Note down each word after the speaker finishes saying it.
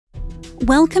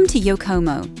Welcome to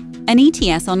YOCOMO, an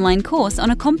ETS online course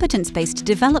on a competence-based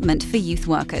development for youth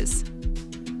workers.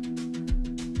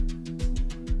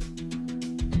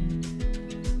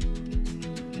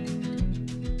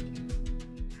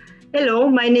 Hello,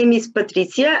 my name is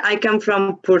Patricia. I come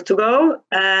from Portugal,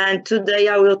 and today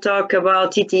I will talk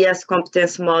about ETS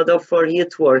Competence Model for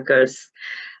youth workers.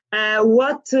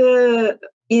 What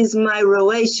is my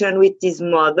relation with this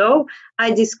model?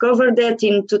 I discovered that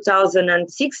in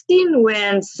 2016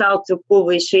 when SALTO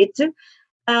published it,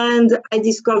 and I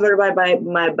discovered by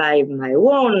my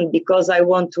own because I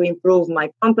want to improve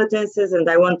my competences and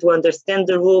I want to understand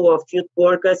the role of youth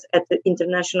workers at the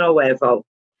international level.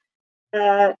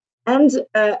 And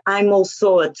I'm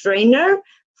also a trainer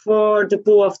for the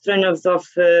pool of trainers of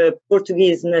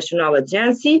Portuguese National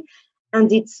Agency. And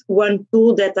it's one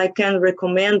tool that I can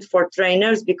recommend for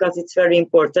trainers because it's very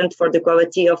important for the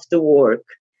quality of the work.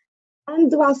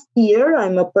 And last year,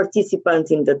 I'm a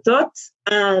participant in the TOT,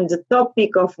 and the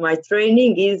topic of my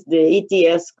training is the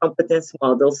ETS competence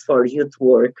models for youth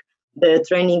work. The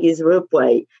training is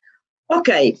replay.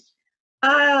 Okay,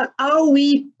 how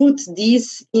we put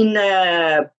this in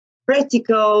a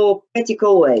practical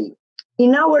way.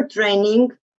 In our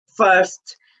training,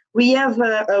 first, we have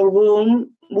a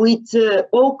room with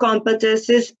all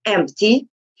competences empty,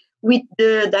 with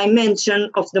the dimension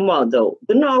of the model,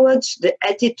 the knowledge, the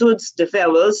attitudes, the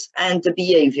values, and the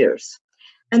behaviors.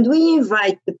 And we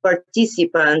invite the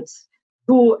participants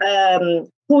to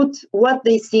put what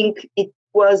they think it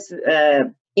was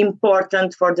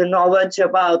important for the knowledge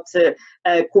about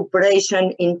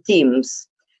cooperation in teams.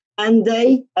 And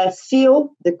they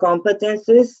fill the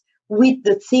competences with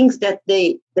the things that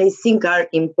they think are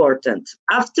important.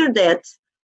 After that,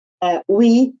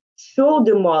 we show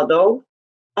the model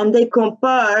and they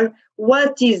compare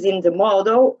what is in the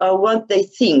model or what they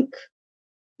think.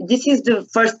 This is the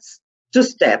first two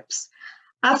steps.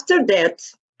 After that,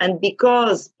 and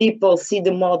because people see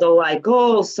the model like,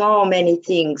 oh, so many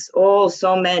things, oh,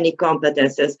 so many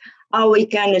competences, how we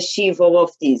can achieve all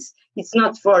of this. It's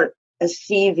not for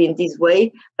achieve in this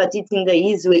way, but it's in the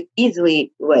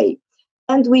easy way.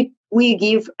 And we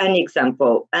give an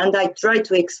example, and I try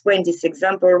to explain this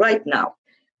example right now.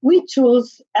 We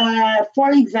choose,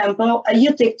 for example, a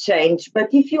youth exchange,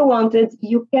 but if you wanted,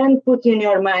 you can put in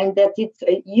your mind that it's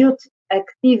a youth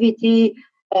activity,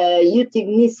 youth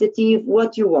initiative,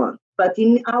 what you want. But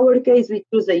in our case, we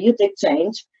choose a youth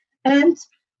exchange, and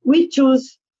we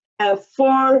choose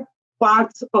 4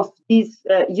 parts of this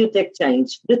youth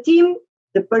exchange: the team,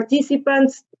 the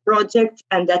participants, project,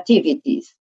 and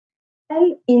activities.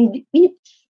 And in each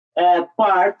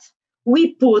part,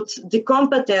 we put the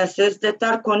competences that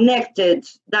are connected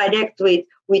directly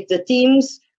with the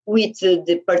teams, with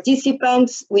the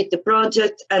participants, with the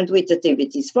project, and with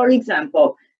activities. For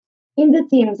example, in the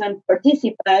teams and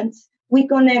participants, we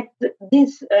connect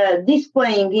this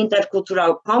displaying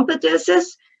intercultural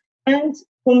competences and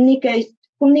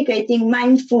communicating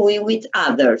mindfully with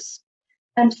others.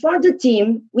 And for the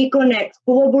team, we connect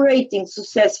collaborating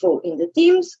successful in the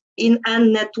teams,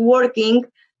 and networking,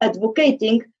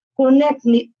 advocating,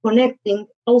 connecting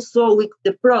also with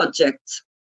the project.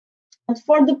 And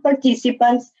for the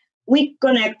participants, we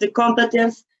connect the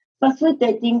competence,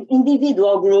 facilitating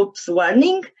individual groups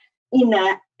learning in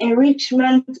an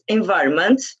enrichment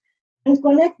environment, and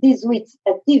connect this with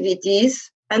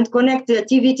activities, and connect the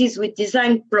activities with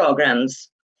design programs.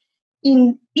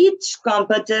 In each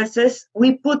competences,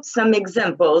 we put some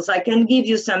examples. I can give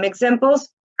you some examples.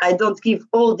 I don't give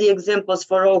all the examples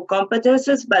for all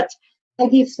competences, but I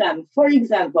give some. For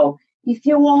example, if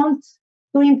you want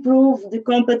to improve the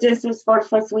competences for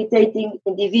facilitating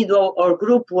individual or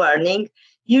group learning,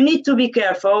 you need to be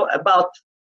careful about,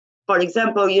 for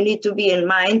example, you need to be in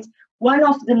mind, one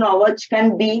of the knowledge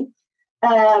can be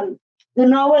the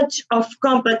knowledge of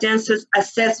competences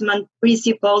assessment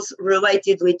principles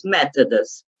related with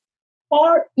methods.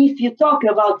 Or if you talk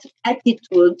about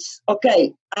attitudes,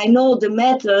 okay, I know the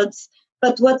methods,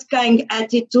 but what kind of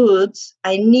attitudes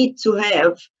I need to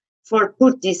have for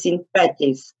put this in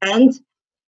practice? And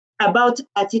about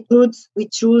attitudes, we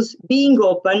choose being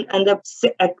open and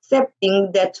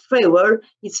accepting that failure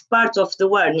is part of the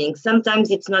learning.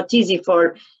 Sometimes it's not easy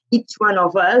for each one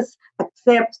of us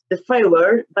accept the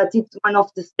failure, but it's one of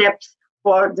the steps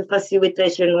for the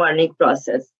facilitation learning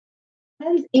process.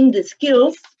 And in the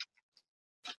skills,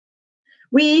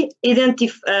 we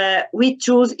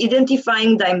choose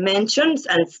identifying dimensions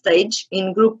and stage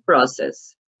in group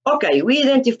process. Okay, we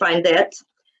identify that.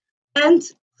 And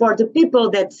for the people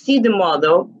that see the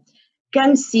model,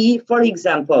 can see, for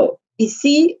example, we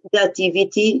see the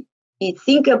activity he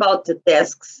think about the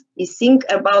tasks, he think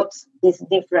about these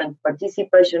different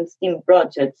participation STEAM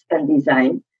projects and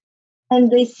design, and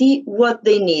they see what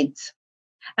they need.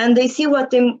 And they see what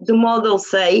the model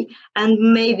say, and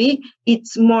maybe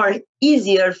it's more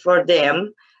easier for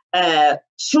them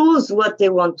choose what they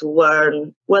want to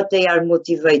learn, what they are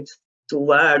motivated to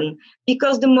learn,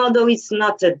 because the model is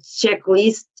not a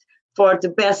checklist for the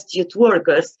best youth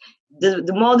workers.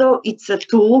 The model, it's a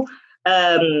tool,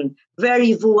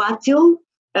 very volatile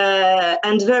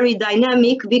and very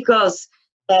dynamic, because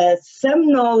some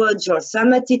knowledge or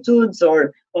some attitudes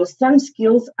or some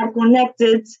skills are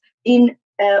connected in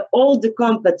all the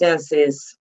competencies.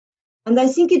 And I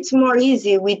think it's more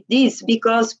easy with this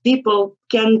because people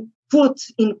can put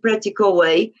in practical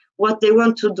way what they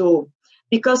want to do.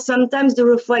 Because sometimes the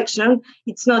reflection,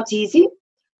 it's not easy.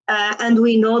 And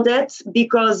we know that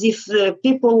because if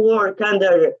people work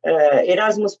under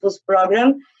Erasmus Plus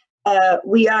program,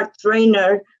 we are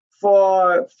trainer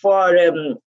for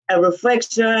a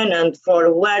reflection and for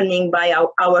learning by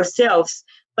ourselves.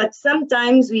 But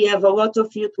sometimes we have a lot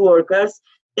of youth workers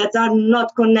that are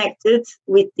not connected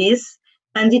with this,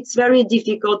 and it's very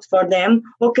difficult for them.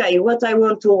 Okay, what I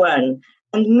want to learn.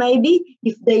 And maybe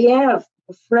if they have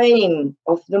a frame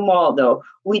of the model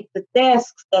with the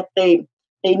tasks that they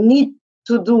need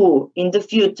to do in the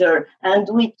future, and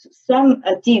with some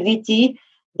activity,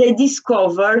 they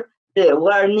discover the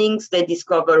learnings, they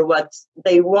discover what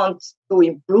they want to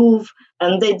improve,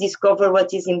 and they discover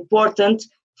what is important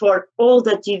for all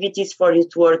the activities for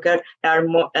youth worker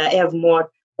have more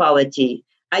quality.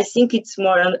 I think it's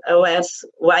more or less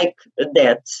like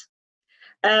that.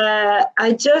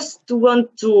 I just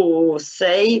want to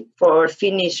say, for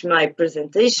finish my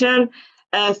presentation,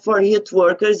 for youth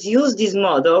workers, use this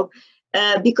model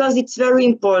because it's very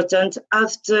important.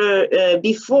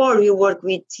 Before you work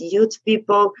with youth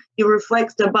people, you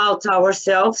reflect about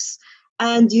ourselves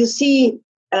and you see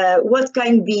what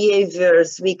kind of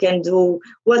behaviors we can do,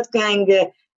 what kind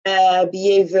of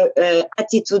behavior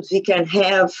attitudes we can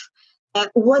have,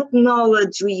 what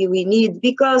knowledge we need,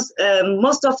 because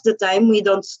most of the time we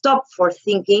don't stop for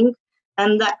thinking.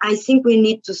 And I think we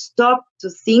need to stop to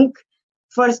think.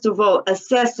 First of all,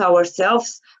 assess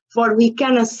ourselves, for we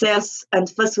can assess and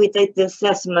facilitate the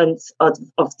assessment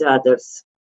of the others.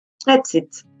 That's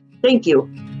it. Thank you.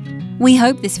 We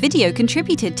hope this video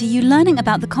contributed to you learning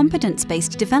about the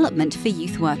competence-based development for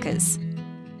youth workers.